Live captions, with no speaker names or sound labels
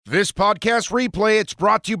This podcast replay, it's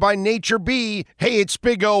brought to you by Nature Bee. Hey, it's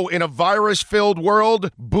Big O. In a virus-filled world,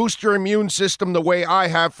 boost your immune system the way I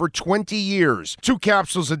have for 20 years. 2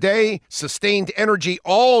 capsules a day, sustained energy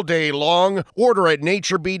all day long. Order at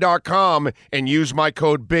naturebee.com and use my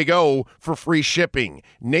code Big O for free shipping.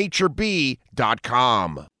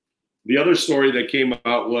 naturebee.com. The other story that came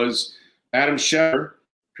out was Adam Schefter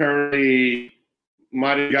apparently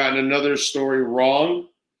might have gotten another story wrong,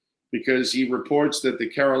 because he reports that the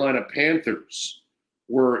Carolina Panthers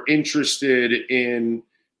were interested in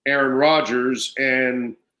Aaron Rodgers,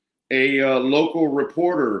 and a local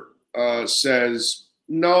reporter says,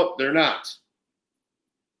 no, they're not.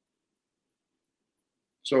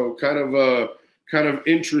 So kind of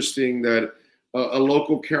interesting that a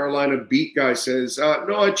local Carolina beat guy says,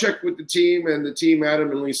 no, I checked with the team, and the team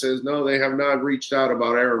adamantly says, no, they have not reached out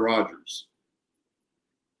about Aaron Rodgers.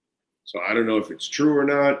 So I don't know if it's true or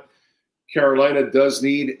not. Carolina does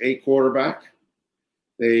need a quarterback.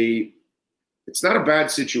 It's not a bad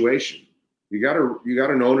situation. You got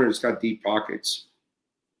an owner that's got deep pockets.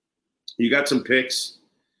 You got some picks.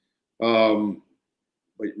 But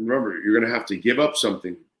remember, you're going to have to give up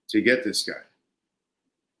something to get this guy.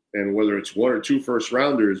 And whether it's 1 or 2 first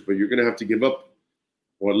rounders, but you're going to have to give up.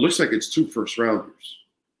 Well, it looks like it's 2 first rounders.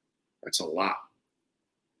 That's a lot.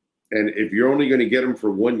 And if you're only going to get him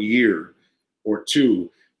for 1 year or 2,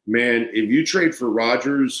 man, if you trade for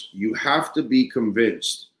Rodgers, you have to be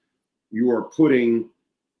convinced you are putting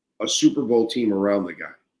a Super Bowl team around the guy.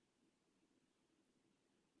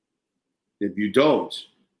 If you don't,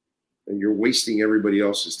 then you're wasting everybody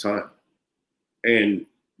else's time. And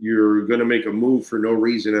you're going to make a move for no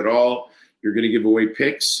reason at all. You're going to give away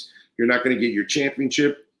picks. You're not going to get your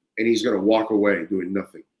championship, and he's going to walk away doing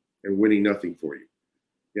nothing and winning nothing for you.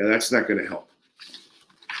 Yeah, that's not going to help.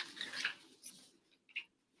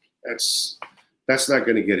 That's not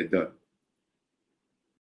going to get it done.